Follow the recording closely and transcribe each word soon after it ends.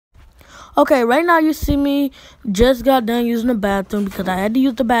Okay, right now you see me just got done using the bathroom because I had to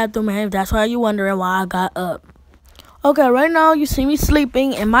use the bathroom, and that's why you're wondering why I got up. Okay, right now you see me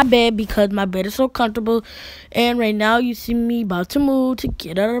sleeping in my bed because my bed is so comfortable. And right now you see me about to move to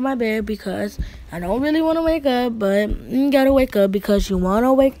get out of my bed because I don't really want to wake up, but you gotta wake up because you want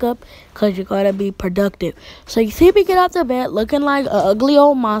to wake up because you gotta be productive. So you see me get out the bed looking like an ugly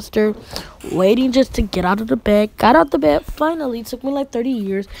old monster, waiting just to get out of the bed. Got out the bed finally. It took me like 30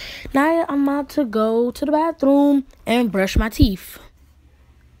 years. Now I'm about to go to the bathroom and brush my teeth.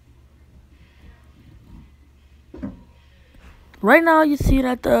 Right now, you see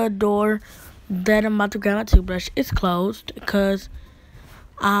that the door that I'm about to grab my toothbrush is closed because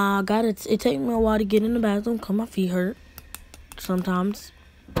I got it. It takes me a while to get in the bathroom because my feet hurt sometimes.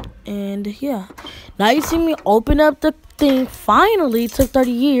 And yeah, now you see me open up the thing. Finally, it took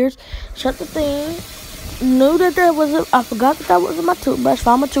 30 years. Shut the thing. Knew that I forgot that wasn't my toothbrush.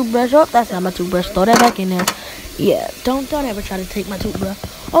 Found my toothbrush. Oh, that's not my toothbrush. Throw that back in there. Yeah, don't ever try to take my toothbrush.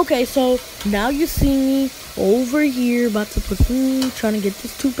 Okay, so now you see me over here about to trying to get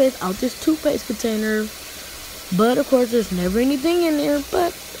this toothpaste out this toothpaste container. But of course, there's never anything in there.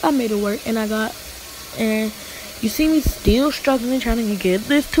 But I made it work, and you see me still struggling trying to get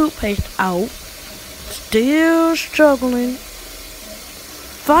this toothpaste out. Still struggling.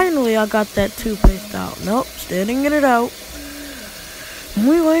 Finally, I got that toothpaste out. Nope, still didn't get it out.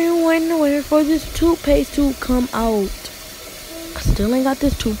 We waiting for this toothpaste to come out. I still ain't got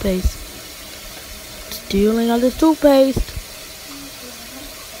this toothpaste.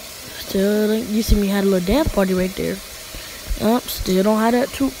 Still, you see me had a little dance party right there. Still don't have that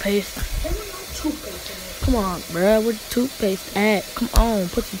toothpaste. Come on, bruh, where the toothpaste at? Come on,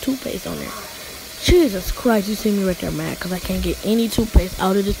 put some toothpaste on there. Jesus Christ, you see me right there, man, because I can't get any toothpaste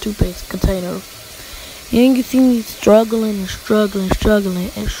out of this toothpaste container. And you see me struggling.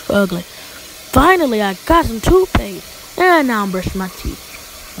 Finally, I got some toothpaste. And now I'm brushing my teeth.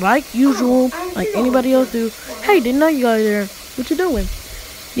 Like usual, like anybody else do. Hey, didn't know you guys there. What you doing?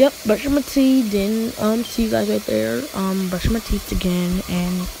 Yep, brushing my teeth. Then, see you guys right there. Brushing my teeth again.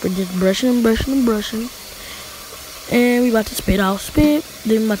 And we're just brushing. And we about to spit.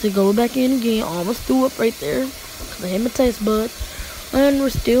 Then we about to go back in again. Almost threw up right there. Because I hit my taste buds. And we're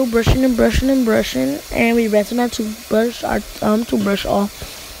still brushing. And we rinsing our toothbrush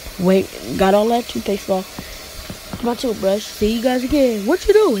off. Wait, got all that toothpaste off my toothbrush. See you guys again. What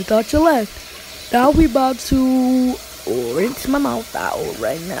you doing? Thought you left. Now we about to rinse my mouth out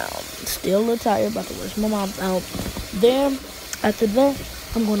right now. Still a little tired. About to rinse my mouth out. Then, after that,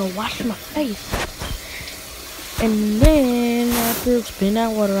 I'm going to wash my face. And then, after spin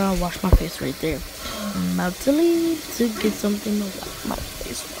that water out, wash my face right there. I'm about to leave to get something to wash my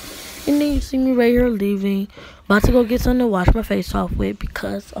face with. And then you see me right here leaving. About to go get something to wash my face off with.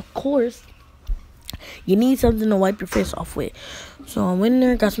 Because, of course, you need something to wipe your face off with. So I went in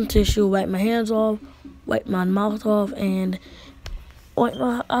there, got some tissue, wiped my hands off, wiped my mouth off, and wiped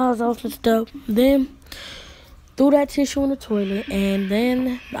my eyes off and stuff. Then threw that tissue in the toilet, and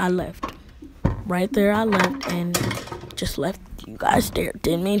then I left. Right there, I left and just left you guys there.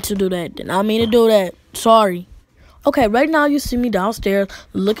 Didn't mean to do that. Did not mean to do that. Sorry. Okay, right now you see me downstairs.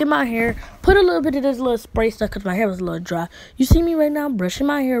 Look at my hair. Put a little bit of this little spray stuff because my hair was a little dry. You see me right now brushing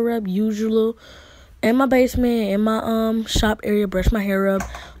my hair up, usual. In my basement, in my shop area, brush my hair up.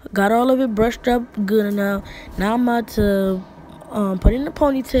 Got all of it brushed up good enough. Now I'm about to put it in a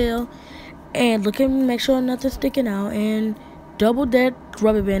ponytail and look at me, make sure nothing's sticking out, and double that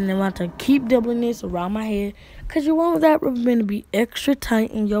rubber band. And I'm about to keep doubling this around my head because you want that rubber band to be extra tight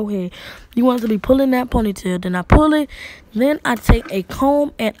in your head. You want to be pulling that ponytail. Then I pull it. Then I take a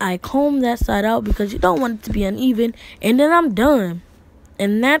comb and I comb that side out because you don't want it to be uneven. And then I'm done.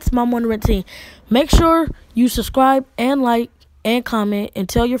 And that's my morning routine. Make sure you subscribe and like and comment and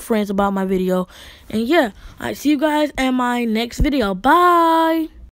tell your friends about my video. And yeah, I see you guys in my next video. Bye.